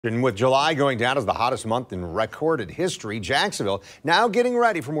And with July going down as the hottest month in recorded history, Jacksonville now getting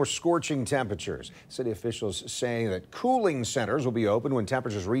ready for more scorching temperatures. City officials saying that cooling centers will be open when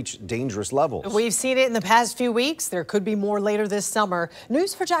temperatures reach dangerous levels. We've seen it in the past few weeks. There could be more later this summer.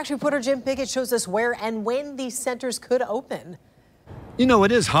 News for Jax reporter Jim Pickett shows us where and when these centers could open. You know,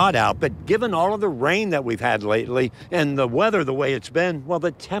 it is hot out, but given all of the rain that we've had lately and the weather the way it's been, well,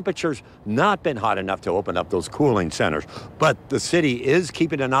 the temperature's not been hot enough to open up those cooling centers. But the city is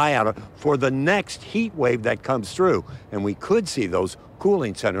keeping an eye out for the next heat wave that comes through, and we could see those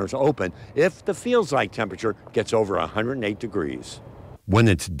cooling centers open if the feels-like temperature gets over 108 degrees. When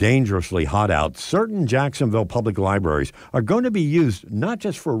it's dangerously hot out, certain Jacksonville public libraries are going to be used not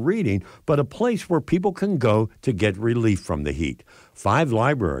just for reading, but a place where people can go to get relief from the heat. 5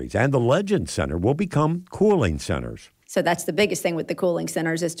 libraries and the Legend Center will become cooling centers. So that's the biggest thing with the cooling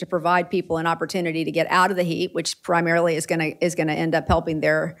centers, is to provide people an opportunity to get out of the heat, which primarily is going to end up helping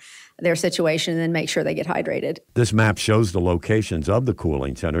their situation, and then make sure they get hydrated. This map shows the locations of the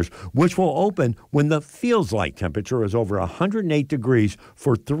cooling centers, which will open when the feels-like temperature is over 108 degrees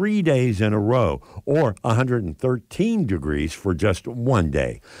for 3 days in a row, or 113 degrees for just one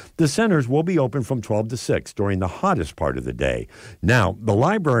day. The centers will be open from 12 to 6 during the hottest part of the day. Now, the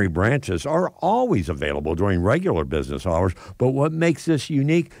library branches are always available during regular business hours, but what makes this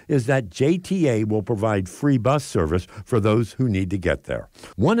unique is that JTA will provide free bus service for those who need to get there.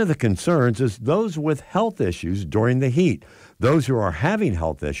 One of the concerns is those with health issues during the heat. Those who are having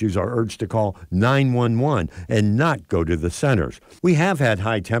health issues are urged to call 911 and not go to the centers. We have had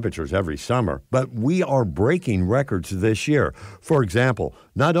high temperatures every summer, but we are breaking records this year. For example,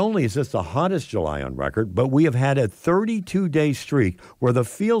 not only is this the hottest July on record, but we have had a 32-day streak where the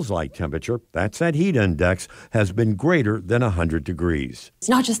feels-like temperature, that's that heat index, has been greater than 100 degrees. It's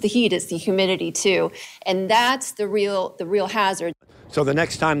not just the heat, it's the humidity too. And that's the real hazard. So the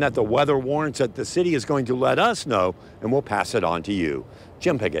next time that the weather warrants it, the city is going to let us know, and we'll pass it on to you.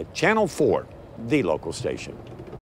 Jim Pickett, Channel 4, the local station.